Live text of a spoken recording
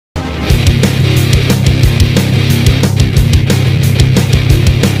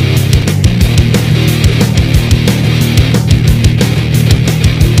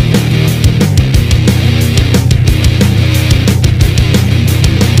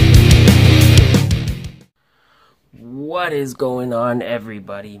What is going on,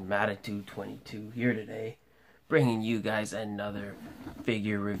 everybody? Matitude22 here today, bringing you guys another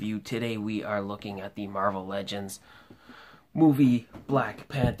figure review. Today we are looking at the Marvel Legends movie Black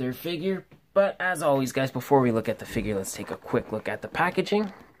Panther figure. But as always, guys, before we look at the figure, let's take a quick look at the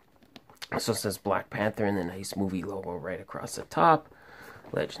packaging. So it says Black Panther and the nice movie logo right across the top.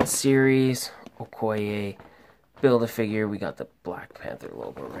 Legends series, Okye, Build-A-Figure. We got the Black Panther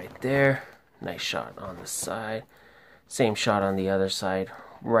logo right there. Nice shot on the side. Same shot on the other side.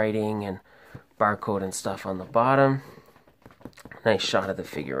 Writing and barcode and stuff on the bottom. Nice shot of the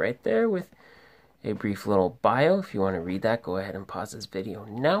figure right there with a brief little bio. If you want to read that, go ahead and pause this video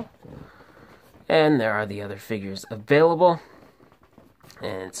now. And there are the other figures available.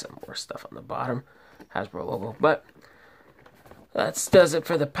 And some more stuff on the bottom. Hasbro logo. But that does it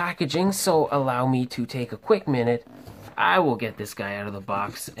for the packaging. So allow me to take a quick minute. I will get this guy out of the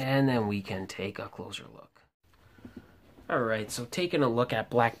box and then we can take a closer look. Alright, so taking a look at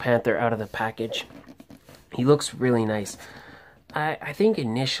Black Panther out of the package. He looks really nice. I think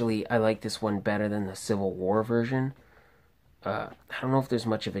initially I like this one better than the Civil War version. I don't know if there's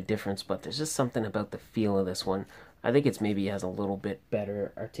much of a difference, but there's just something about the feel of this one. I think it's maybe has a little bit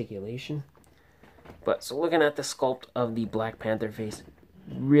better articulation. But so looking at the sculpt of the Black Panther face,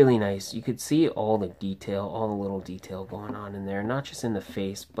 really nice. You could see all the detail, all the little detail going on in there. Not just in the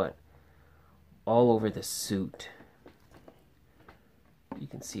face, but all over the suit. You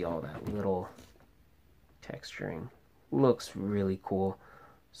can see all that little texturing. Looks really cool.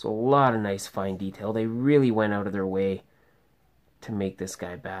 So a lot of nice fine detail. They really went out of their way to make this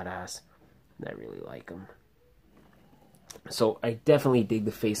guy badass. And I really like him. So I definitely dig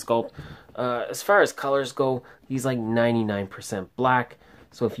the face sculpt. As far as colors go, he's like 99% black.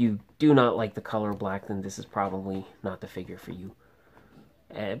 So if you do not like the color black, then this is probably not the figure for you.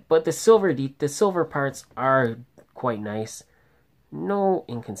 But the silver parts are quite nice. No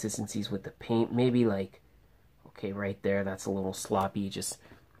inconsistencies with the paint. Maybe like, okay, right there, that's a little sloppy, just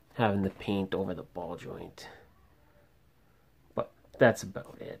having the paint over the ball joint. But that's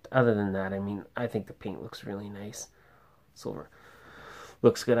about it. Other than that, I mean, I think the paint looks really nice. Silver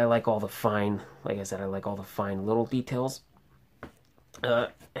looks good. I like all the fine, like I said, I like all the fine little details.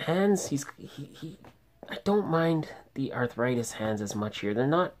 Hands, I don't mind the arthritis hands as much here. They're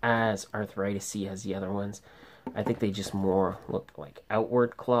not as arthritis-y as the other ones. I think they just more look like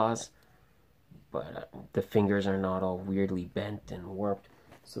outward claws. But the fingers are not all weirdly bent and warped.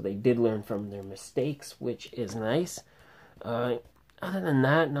 So they did learn from their mistakes, which is nice. Other than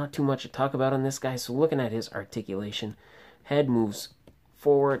that, not too much to talk about on this guy. So looking at his articulation, head moves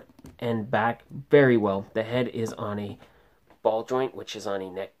forward and back very well. The head is on a ball joint, which is on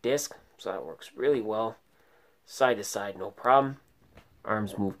a neck disc. So that works really well. Side to side, no problem.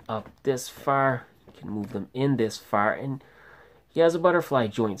 Arms move up this far. You can move them in this far. And he has a butterfly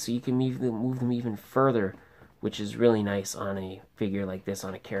joint, so you can move them even further, which is really nice on a figure like this,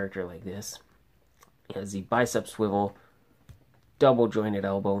 on a character like this. He has the bicep swivel, double jointed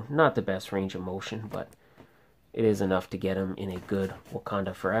elbow. Not the best range of motion, but it is enough to get him in a good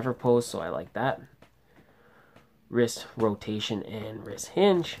Wakanda Forever pose, so I like that. Wrist rotation and wrist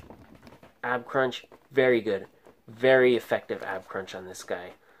hinge. Ab crunch, very good. Very effective ab crunch on this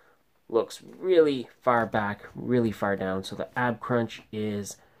guy. Looks really far back, really far down, so the ab crunch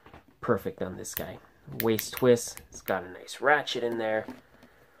is perfect on this guy. Waist twist, it's got a nice ratchet in there.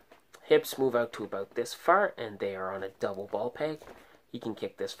 Hips move out to about this far, and they are on a double ball peg. He can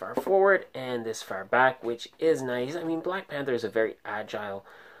kick this far forward and this far back, which is nice. I mean, Black Panther is a very agile,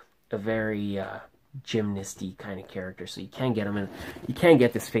 a very gymnasty kind of character, so you can get him in. You can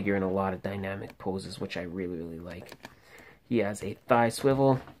get this figure in a lot of dynamic poses, which I really, really like. He has a thigh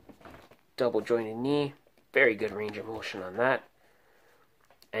swivel. Double jointed knee, very good range of motion on that.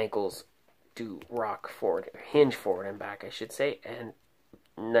 Ankles do rock forward, or hinge forward and back, I should say, and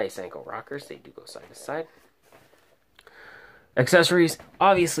nice ankle rockers. They do go side to side. Accessories,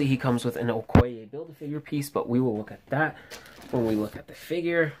 obviously he comes with an Okye Build-A-Figure piece, but we will look at that when we look at the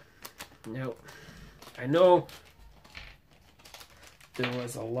figure. Now, I know there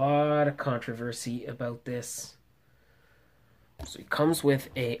was a lot of controversy about this. So he comes with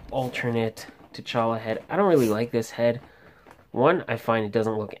a alternate T'Challa head. I don't really like this head. One, I find it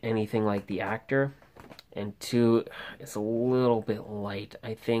doesn't look anything like the actor. And two, it's a little bit light,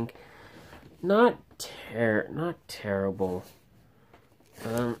 I think. Not terrible.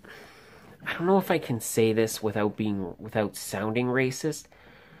 I don't know if I can say this without sounding racist,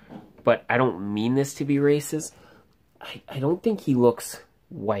 but I don't mean this to be racist. I don't think he looks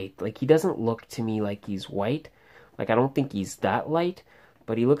white. Like, he doesn't look to me like he's white. Like, I don't think he's that light,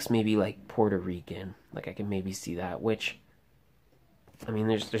 but he looks maybe like Puerto Rican. Like I can maybe see that, which, I mean,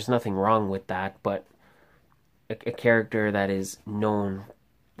 there's nothing wrong with that, but a character that is known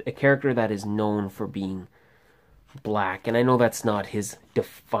for being black, and I know that's not his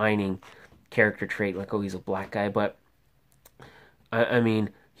defining character trait, like, oh, he's a black guy, but I mean,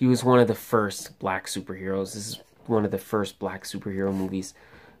 he was one of the first black superheroes. This is one of the first black superhero movies,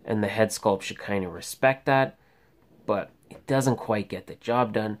 and the head sculpt should kind of respect that, but it doesn't quite get the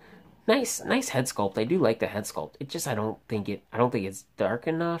job done. Nice head sculpt. I do like the head sculpt. It just, I don't think it's dark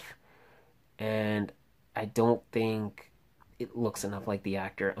enough, and I don't think it looks enough like the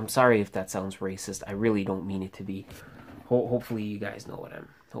actor. I'm sorry if that sounds racist. I really don't mean it to be. Hopefully you guys know what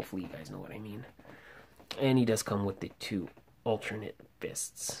I mean. And he does come with the 2 alternate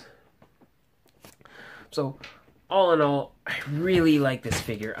fists. So, all in all, I really like this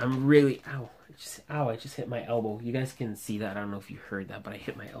figure. I'm really... Ow, I just hit my elbow. You guys can see that. I don't know if you heard that, but I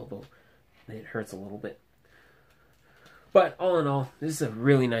hit my elbow. And it hurts a little bit. But, all in all, this is a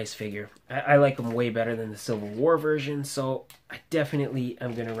really nice figure. I like him way better than the Civil War version, so I definitely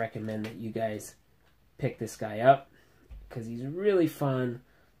am going to recommend that you guys pick this guy up, because he's really fun.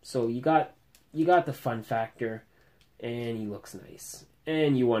 So, you got the fun factor, and he looks nice.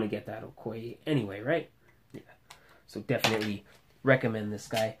 And you want to get that Okye anyway, right? Yeah. So definitely recommend this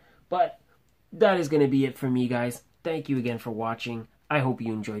guy. But that is going to be it for me, guys. Thank you again for watching. I hope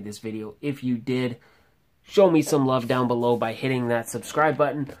you enjoyed this video. If you did, show me some love down below by hitting that subscribe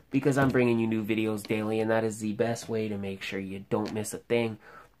button, because I'm bringing you new videos daily, and that is the best way to make sure you don't miss a thing.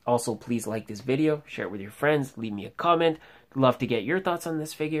 Also, please like this video, share it with your friends, leave me a comment. I'd love to get your thoughts on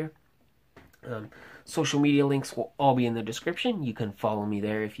this figure. Social media links will all be in the description. You can follow me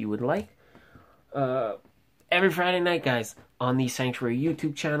there if you would like. Every Friday night, guys, on the Sanctuary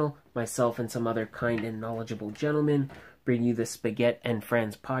YouTube channel, myself and some other kind and knowledgeable gentlemen bring you the Spaghetti and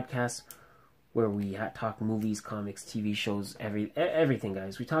Friends podcast, where we talk movies, comics, TV shows, everything,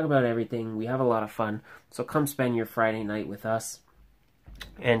 guys. We talk about everything. We have a lot of fun. So come spend your Friday night with us.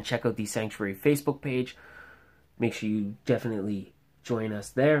 And check out the Sanctuary Facebook page. Make sure you definitely join us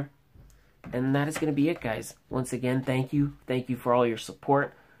there. And that is going to be it, guys. Once again, thank you. Thank you for all your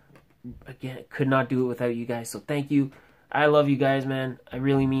support. Again, I could not do it without you guys, so thank you. I love you guys, man. I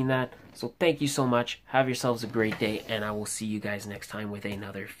really mean that. So thank you so much. Have yourselves a great day, and I will see you guys next time with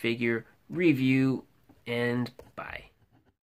another figure review, and bye.